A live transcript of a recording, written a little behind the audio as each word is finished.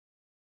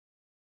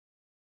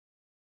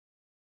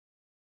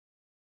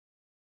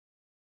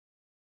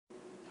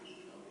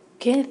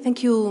Okay,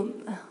 thank you.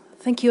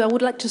 Thank you. I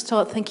would like to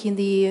start thanking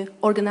the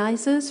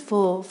organizers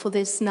for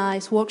this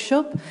nice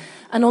workshop,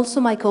 and also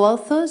my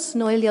co-authors,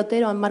 Noelia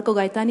Otero and Marco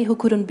Gaetani, who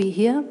couldn't be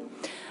here.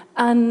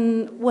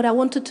 And what I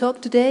want to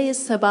talk today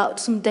is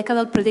about some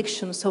decadal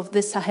predictions of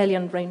the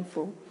Sahelian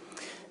rainfall.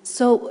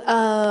 So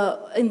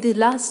in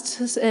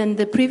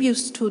the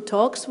previous two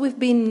talks, we've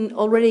been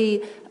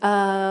already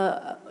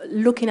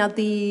looking at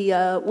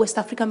the West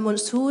African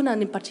monsoon,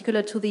 and in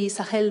particular to the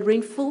Sahel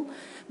rainfall,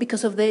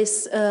 because of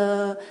this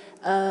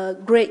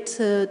great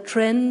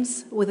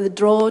trends with the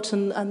drought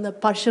and the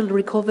partial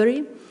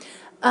recovery.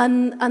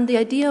 And the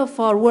idea of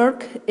our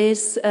work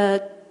is,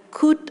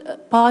 could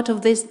part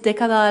of this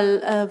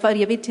decadal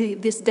variability,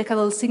 this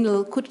decadal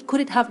signal,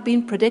 could it have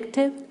been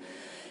predicted?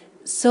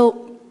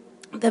 So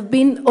there have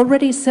been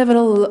already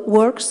several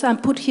works. I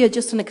put here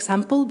just an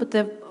example, but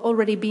there have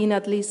already been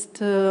at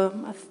least,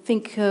 I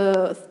think,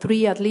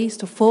 3 at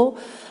least, or 4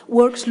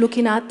 works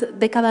looking at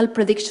decadal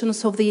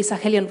predictions of the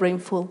Sahelian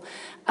rainfall.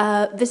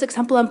 This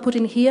example I'm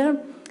putting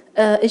here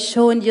is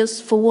showing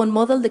just for one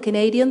model, the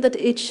Canadian, that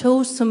it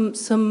shows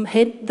some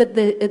hint that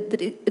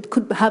it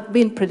could have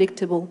been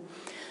predictable.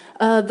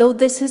 Though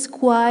this is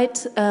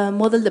quite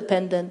model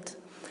dependent.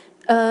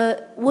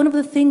 One of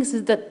the things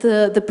is that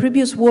the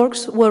previous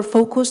works were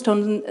focused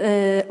on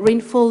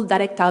rainfall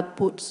direct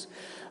outputs.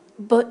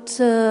 But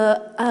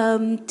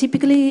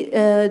typically,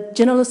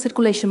 general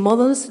circulation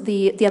models,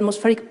 the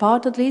atmospheric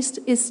part at least,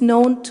 is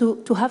known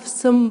to have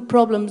some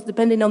problems,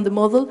 depending on the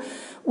model,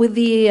 with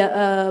the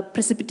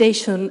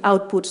precipitation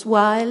outputs,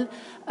 while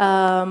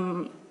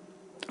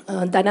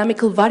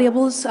dynamical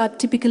variables are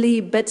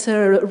typically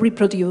better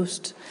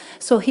reproduced.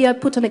 So here I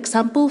put an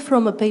example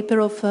from a paper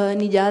of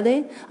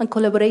Niyade and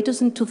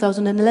collaborators in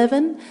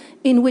 2011,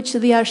 in which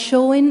they are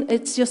showing,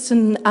 it's just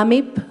an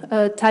AMIP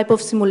type of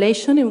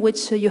simulation in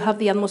which you have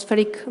the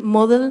atmospheric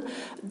model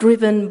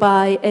driven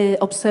by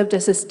observed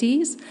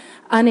SSTs,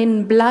 and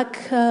in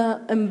black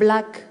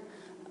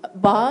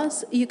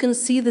bars, you can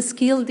see the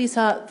scale. These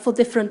are for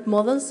different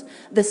models.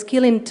 The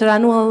scale in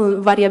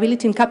interannual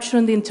variability, in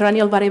capturing the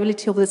interannual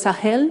variability of the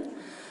Sahel.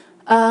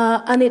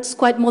 And it's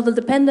quite model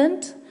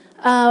dependent.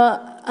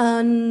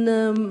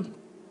 Some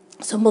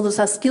models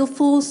are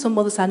skillful, some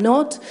models are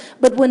not.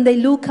 But when they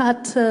look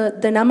at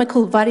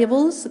dynamical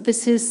variables,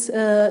 this is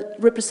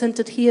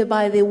represented here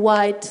by the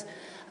white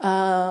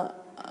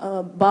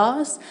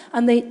bars,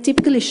 and they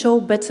typically show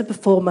better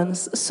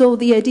performance. So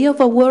the idea of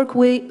our work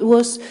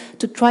was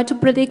to try to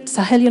predict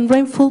Sahelian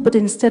rainfall, but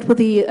instead with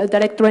the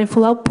direct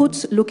rainfall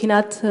outputs, looking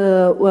at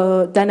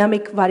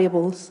dynamic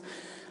variables.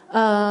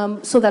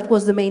 So that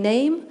was the main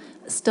aim.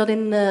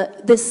 Studying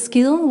this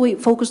skill, we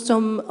focused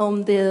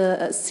on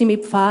the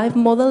CMIP5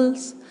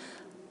 models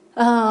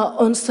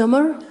on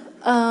summer.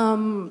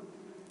 And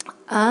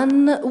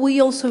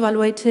we also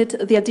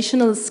evaluated the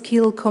additional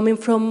skill coming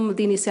from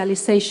the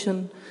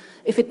initialization,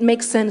 if it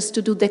makes sense to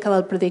do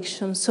decadal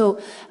predictions. So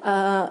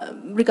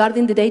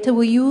regarding the data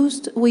we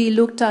used, we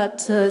looked at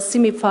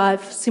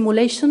CMIP5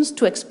 simulations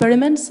to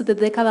experiments, the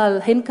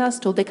decadal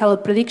hindcast or decadal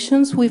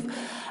predictions.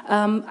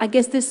 I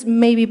guess this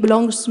maybe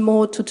belongs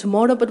more to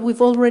tomorrow, but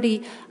we've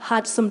already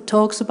had some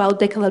talks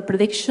about decadal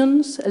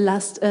predictions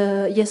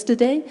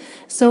yesterday.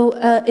 So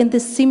in the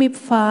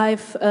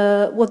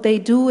CMIP5, what they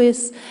do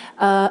is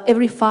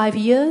every 5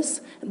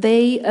 years,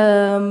 they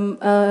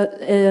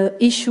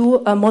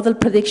issue a model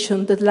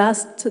prediction that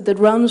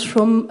runs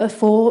from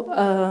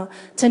for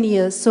 10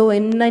 years. So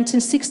in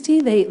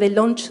 1960, they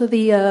launched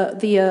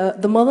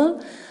the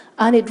model,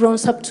 and it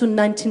runs up to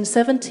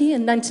 1970.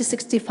 In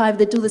 1965,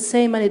 they do the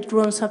same, and it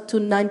runs up to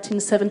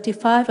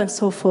 1975, and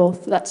so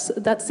forth. That's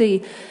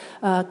the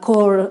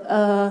core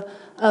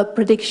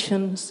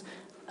predictions.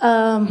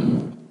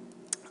 And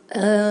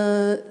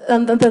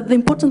the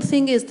important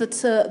thing is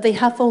that they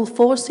have all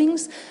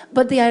forcings,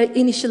 but they are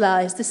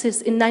initialized. This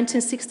is in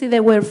 1960 they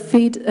were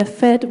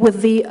fed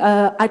with the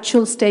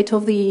actual state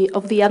of the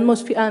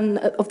atmosphere and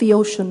of the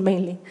ocean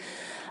mainly.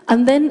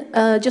 And then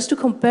just to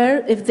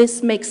compare if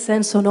this makes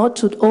sense or not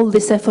to all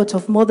this effort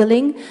of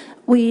modeling,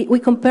 we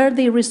compare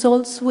the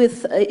results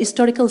with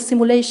historical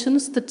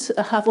simulations that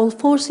have all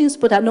forcings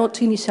but are not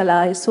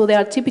initialized. So they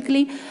are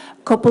typically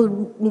couple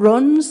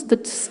runs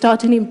that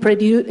starting in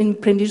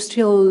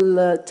pre-industrial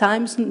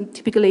times,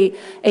 typically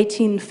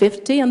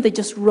 1850, and they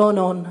just run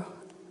on.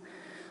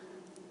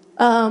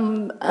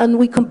 And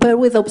we compare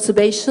with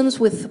observations,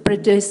 with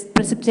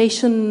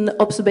precipitation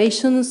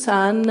observations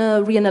and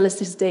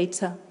reanalysis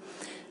data.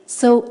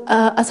 So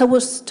as I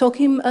was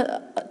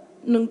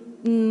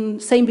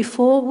saying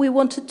before, we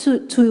wanted to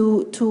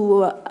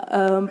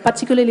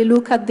particularly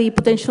look at the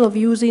potential of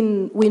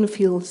using wind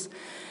fields.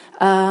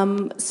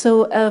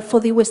 For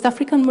the West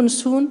African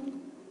monsoon,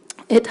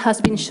 it has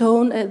been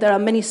shown, there are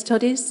many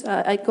studies.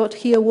 I got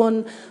here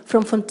one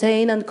from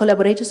Fontaine and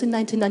collaborators in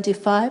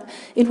 1995,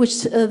 in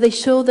which they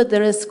show that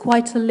there is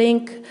quite a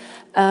link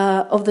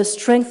of the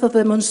strength of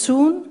the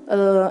monsoon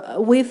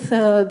with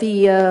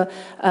the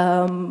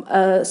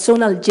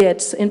zonal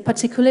jets. In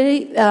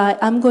particular,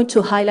 I'm going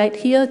to highlight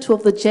here two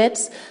of the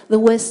jets, the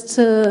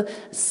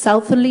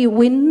west-southerly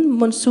wind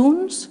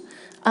monsoons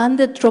and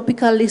the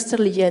tropical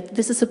easterly jet.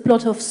 This is a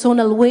plot of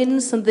zonal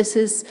winds, and this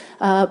is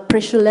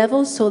pressure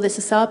levels, so this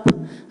is up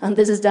and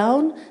this is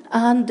down,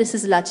 and this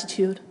is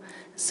latitude.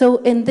 So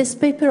in this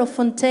paper of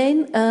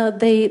Fontaine,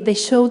 they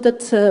showed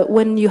that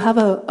when you have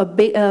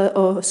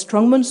a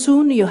strong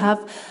monsoon, you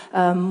have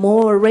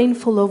more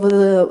rainfall over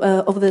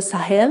the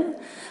Sahel,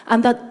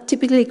 and that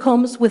typically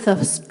comes with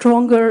a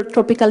stronger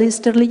tropical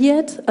easterly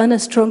jet and a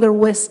stronger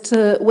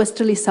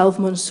westerly south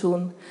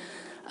monsoon.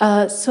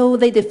 So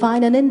they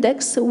define an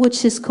index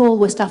which is called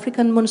West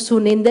African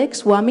Monsoon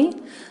Index, WAMI,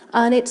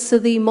 and it's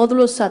the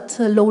modulus at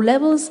low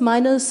levels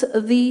minus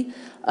the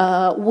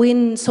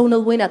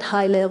zonal wind at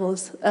high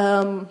levels.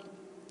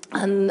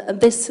 And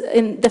this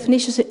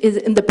definition is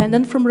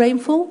independent from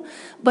rainfall,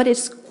 but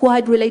it's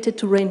quite related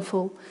to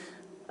rainfall.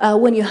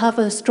 When you have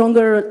a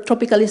stronger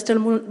tropical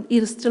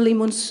easterly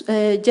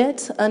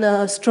jet and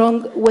a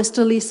strong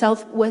westerly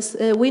southwest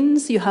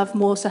winds, you have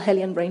more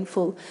Sahelian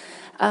rainfall.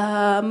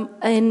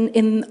 And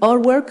in our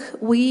work,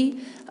 we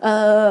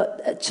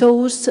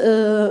chose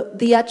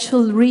the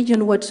actual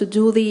region where to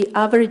do the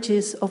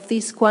averages of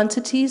these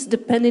quantities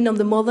depending on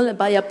the model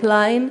by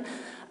applying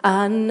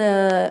and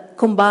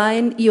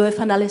combine EOF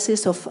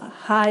analysis of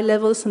high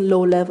levels and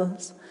low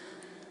levels.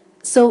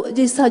 So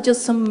these are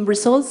just some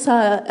results.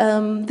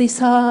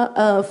 These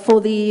are for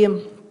the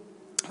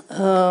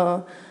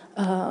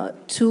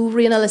two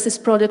reanalysis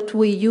projects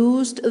we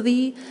used,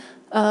 the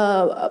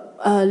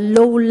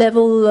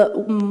low-level,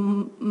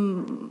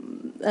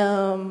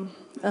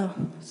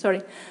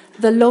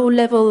 the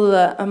low-level,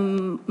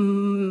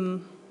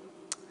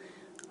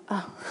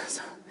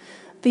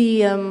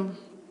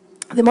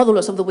 the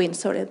modulus of the wind,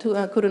 sorry,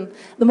 the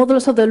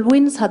modulus of the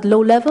winds had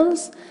low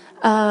levels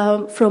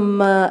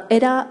from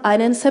ERA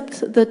and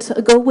NCEPT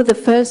that go with the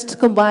first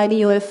combined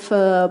EOF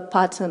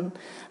pattern.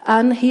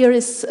 And here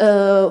is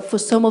for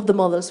some of the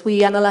models.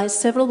 We analyzed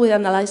several, we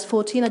analyzed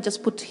 14, I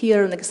just put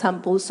here an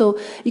example. So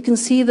you can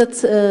see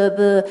that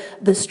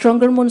the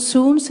stronger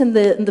monsoons in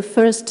the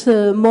first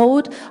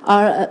mode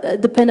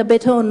depend a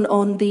bit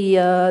on the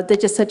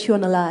dataset you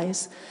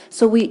analyze.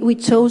 So we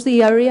chose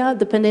the area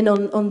depending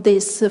on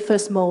this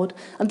first mode.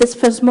 And this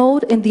first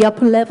mode in the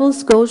upper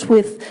levels goes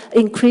with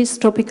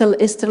increased tropical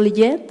easterly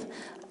jet,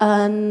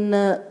 and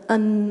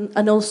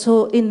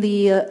also in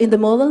the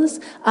models,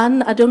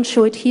 and I don't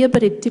show it here,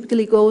 but it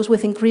typically goes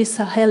with increased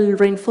Sahel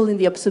rainfall in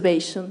the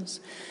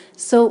observations.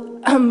 So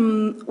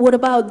what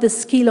about the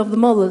scale of the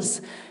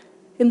models?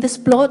 In this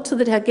plot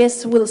that I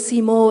guess we'll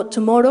see more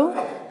tomorrow,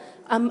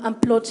 I'm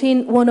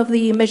plotting one of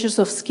the measures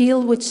of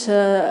scale, which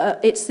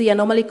it's the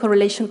anomaly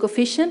correlation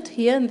coefficient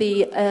here in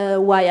the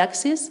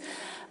y-axis,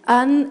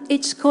 and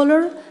each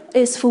color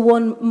is for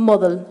one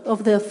model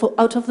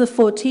out of the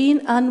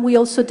 14, and we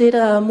also did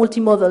a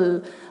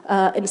multi-model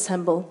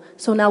ensemble.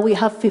 So now we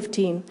have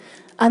 15.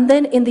 And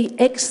then in the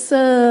x-axis,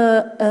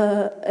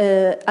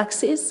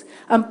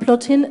 I'm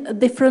plotting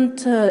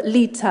different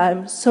lead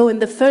times. So in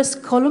the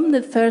first column,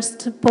 the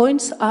first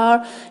points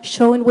are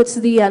showing what's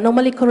the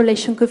anomaly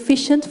correlation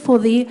coefficient for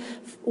the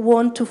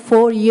 1 to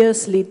 4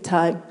 years lead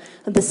time.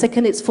 And the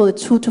second is for the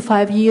 2 to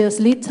 5 years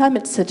lead time,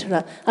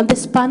 etc. And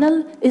this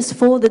panel is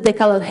for the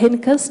decadal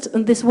hindcast,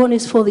 and this one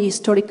is for the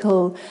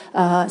historical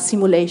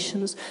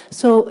simulations.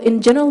 So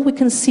in general, we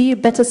can see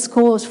better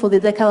scores for the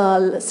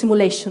decadal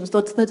simulations,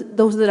 those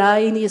that are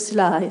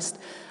initialized.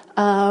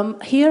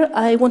 Here,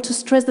 I want to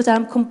stress that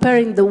I'm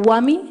comparing the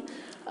WAMI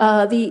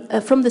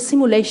from the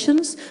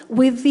simulations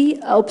with the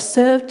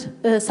observed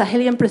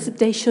Sahelian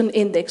precipitation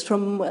index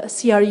from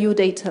CRU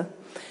data.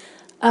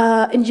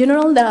 In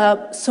general, there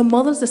are some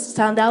models that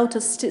stand out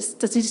as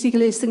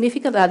statistically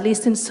significant, at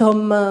least in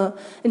some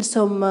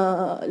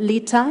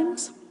lead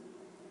times,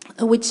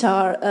 which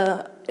are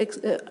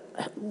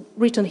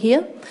written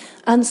here.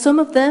 And some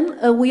of them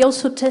we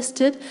also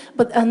tested,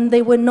 and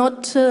they were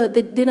not,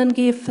 they didn't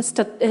give a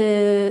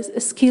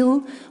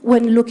skill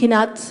when looking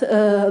at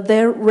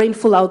their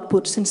rainfall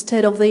outputs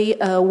instead of the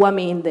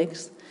WAMI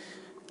index.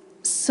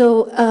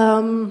 So,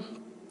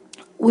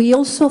 we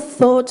also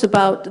thought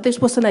about, this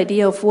was an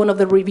idea of one of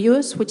the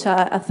reviewers, which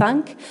I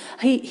thank.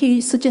 He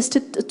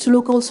suggested to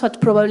look also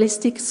at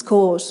probabilistic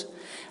scores.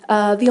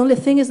 The only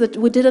thing is that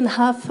we didn't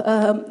have,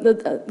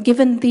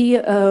 given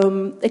the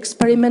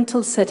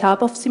experimental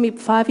setup of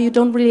CMIP5, you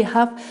don't really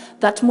have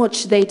that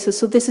much data.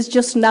 So this is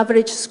just an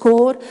average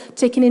score,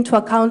 taking into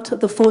account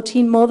the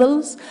 14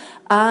 models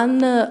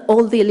and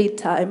all the lead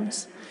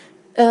times.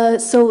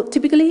 So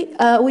typically,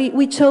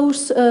 we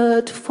chose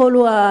to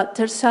follow a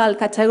tertial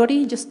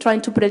category, just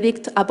trying to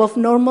predict above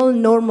normal,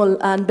 normal,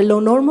 and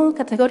below normal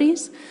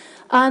categories.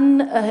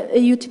 And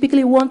you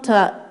typically want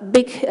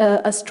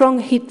a strong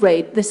hit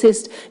rate. This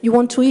is, you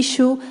want to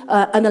issue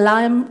an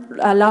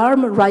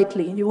alarm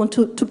rightly. You want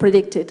to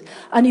predict it.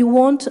 And you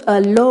want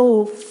a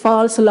low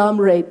false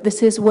alarm rate.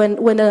 This is when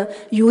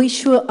you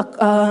issue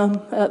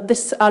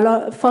this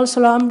false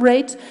alarm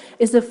rate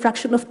is the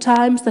fraction of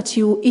times that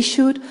you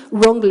issued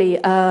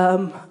wrongly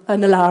an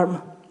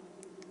alarm.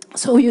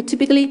 So you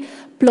typically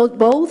plot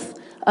both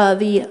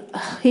the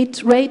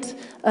hit rate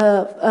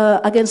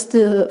against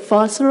the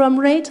false alarm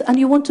rate, and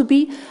you want to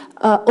be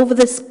over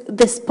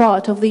this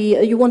part of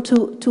the, you want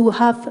to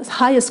have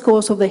higher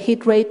scores of the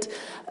hit rate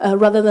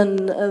rather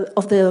than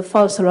of the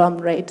false alarm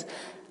rate.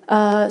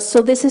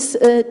 So this is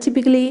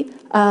typically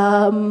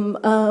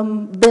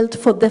built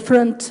for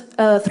different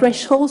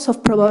thresholds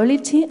of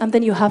probability, and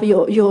then you have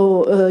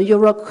your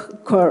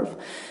ROC curve.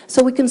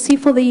 So we can see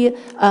for the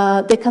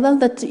decadal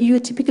that you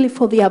typically,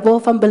 for the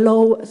above and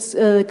below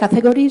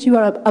categories, you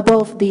are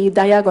above the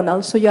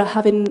diagonal, so you are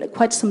having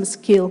quite some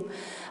skill.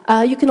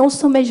 You can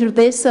also measure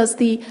this as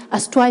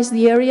twice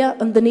the area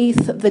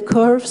underneath the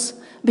curves,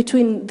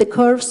 between the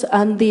curves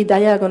and the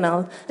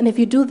diagonal. And if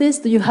you do this,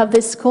 you have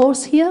these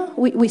scores here.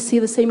 We see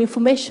the same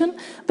information,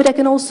 but I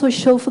can also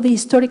show for the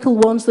historical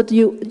ones that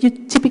you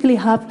typically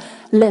have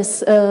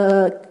less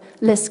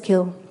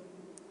skill.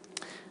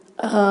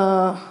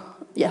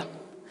 Yeah.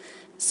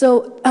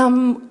 So,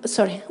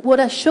 sorry, what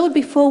I showed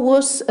before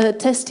was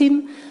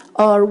testing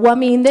our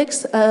WAMI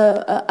index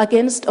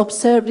against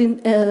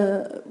observing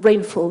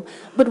rainfall.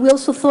 But we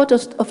also thought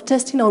of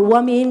testing our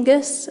WAMI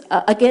index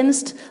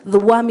against the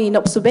WAMI in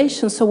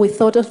observation. So we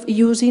thought of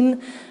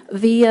using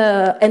the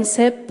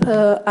NCEP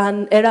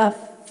and ERA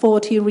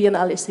 40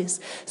 reanalysis.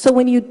 So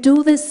when you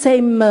do the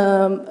same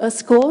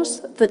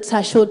scores that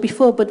I showed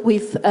before, but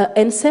with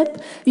NCEP,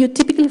 you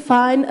typically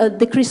find a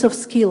decrease of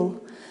skill.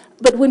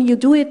 But when you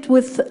do it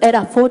with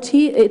ERA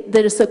 40,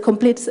 there is a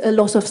complete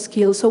loss of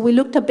skill. So we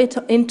looked a bit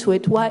into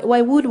it.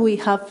 Why would we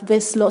have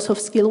this loss of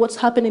skill? What's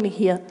happening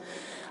here?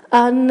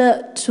 And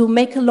to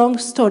make a long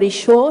story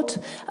short,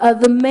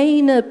 the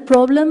main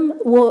problem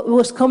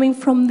was coming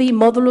from the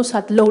modulus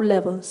at low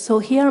levels. So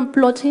here I'm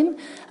plotting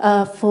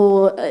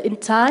in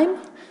time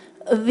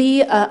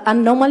the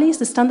anomalies,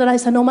 the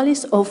standardized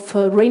anomalies of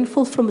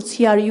rainfall from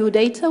CRU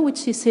data,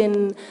 which is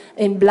in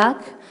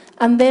black.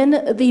 And then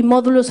the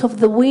modulus of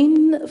the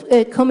wind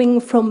coming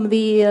from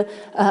the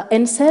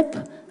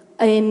NCEP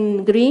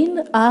in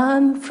green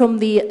and from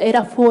the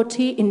ERA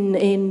 40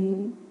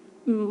 in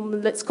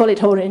let's call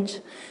it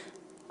orange.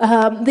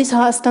 These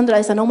are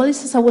standardized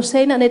anomalies, as I was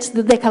saying, and it's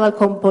the decadal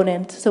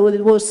component. So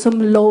it was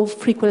some low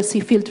frequency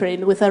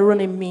filtering with a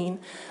running mean.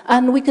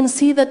 And we can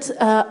see that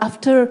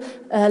after,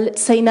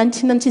 let's say,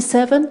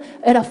 1997,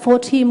 ERA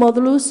 40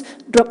 modulus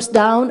drops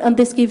down, and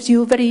this gives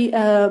you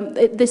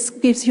this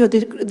gives you a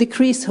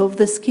decrease of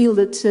the skill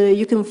that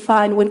you can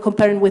find when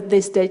comparing with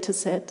this data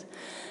set.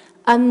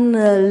 And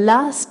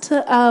last,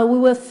 we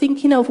were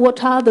thinking of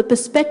what are the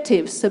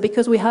perspectives,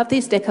 because we have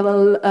these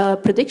decadal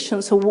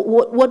predictions. So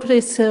what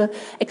is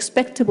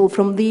expectable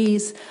from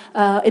these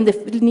in the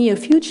near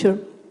future?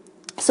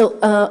 So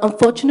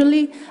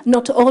unfortunately,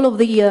 not all of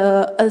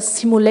the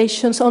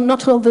simulations, or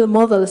not all the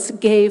models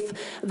gave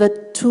the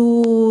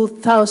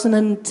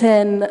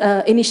 2010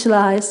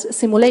 initialized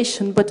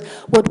simulation. But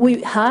what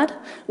we had,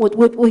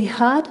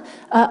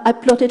 I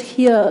plotted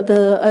here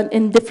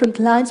in different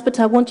lines, but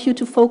I want you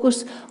to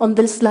focus on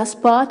this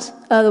last part.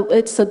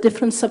 It's a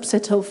different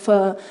subset of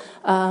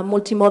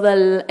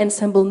multimodal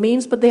ensemble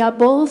means, but they are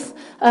both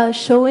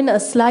showing a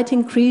slight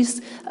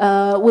increase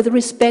with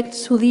respect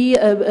to the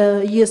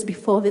years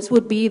before. This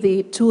would be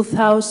the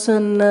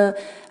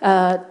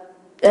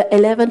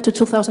 2011 to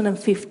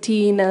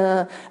 2015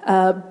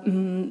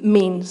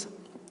 means.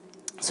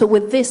 So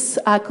with this,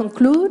 I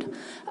conclude.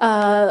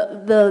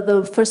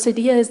 The first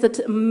idea is that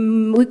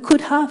we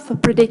could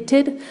have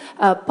predicted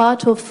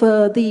part of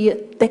the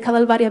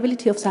decadal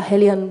variability of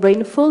Sahelian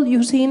rainfall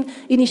using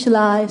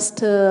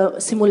initialized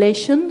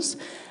simulations.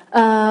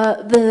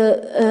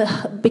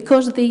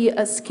 Because the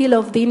skill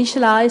of the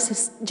initialized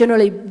is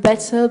generally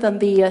better than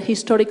the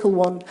historical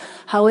one.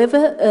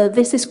 However,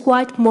 this is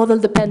quite model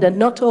dependent.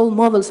 Not all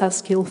models are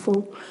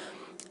skillful.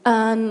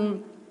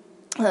 And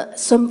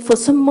for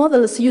some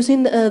models,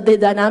 using the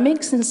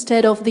dynamics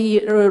instead of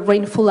the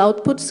rainfall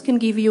outputs can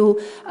give you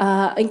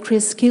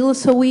increased skill.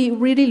 So we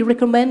really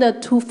recommend a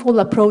twofold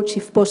approach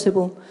if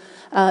possible,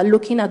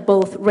 looking at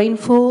both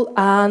rainfall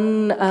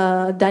and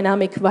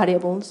dynamic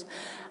variables.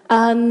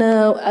 And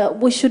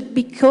we should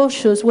be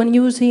cautious when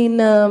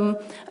using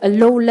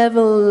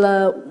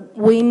low-level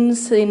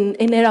winds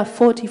in ERA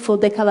 40 for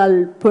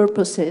decadal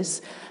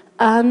purposes.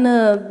 And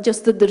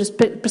just the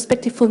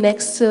perspective for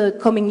next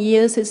coming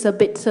years is a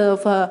bit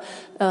of a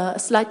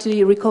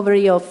slightly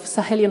recovery of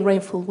Sahelian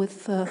rainfall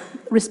with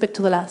respect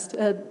to the last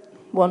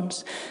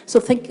ones. So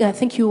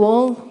thank you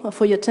all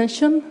for your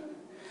attention,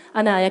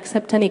 and I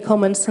accept any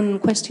comments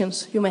and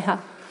questions you may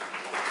have.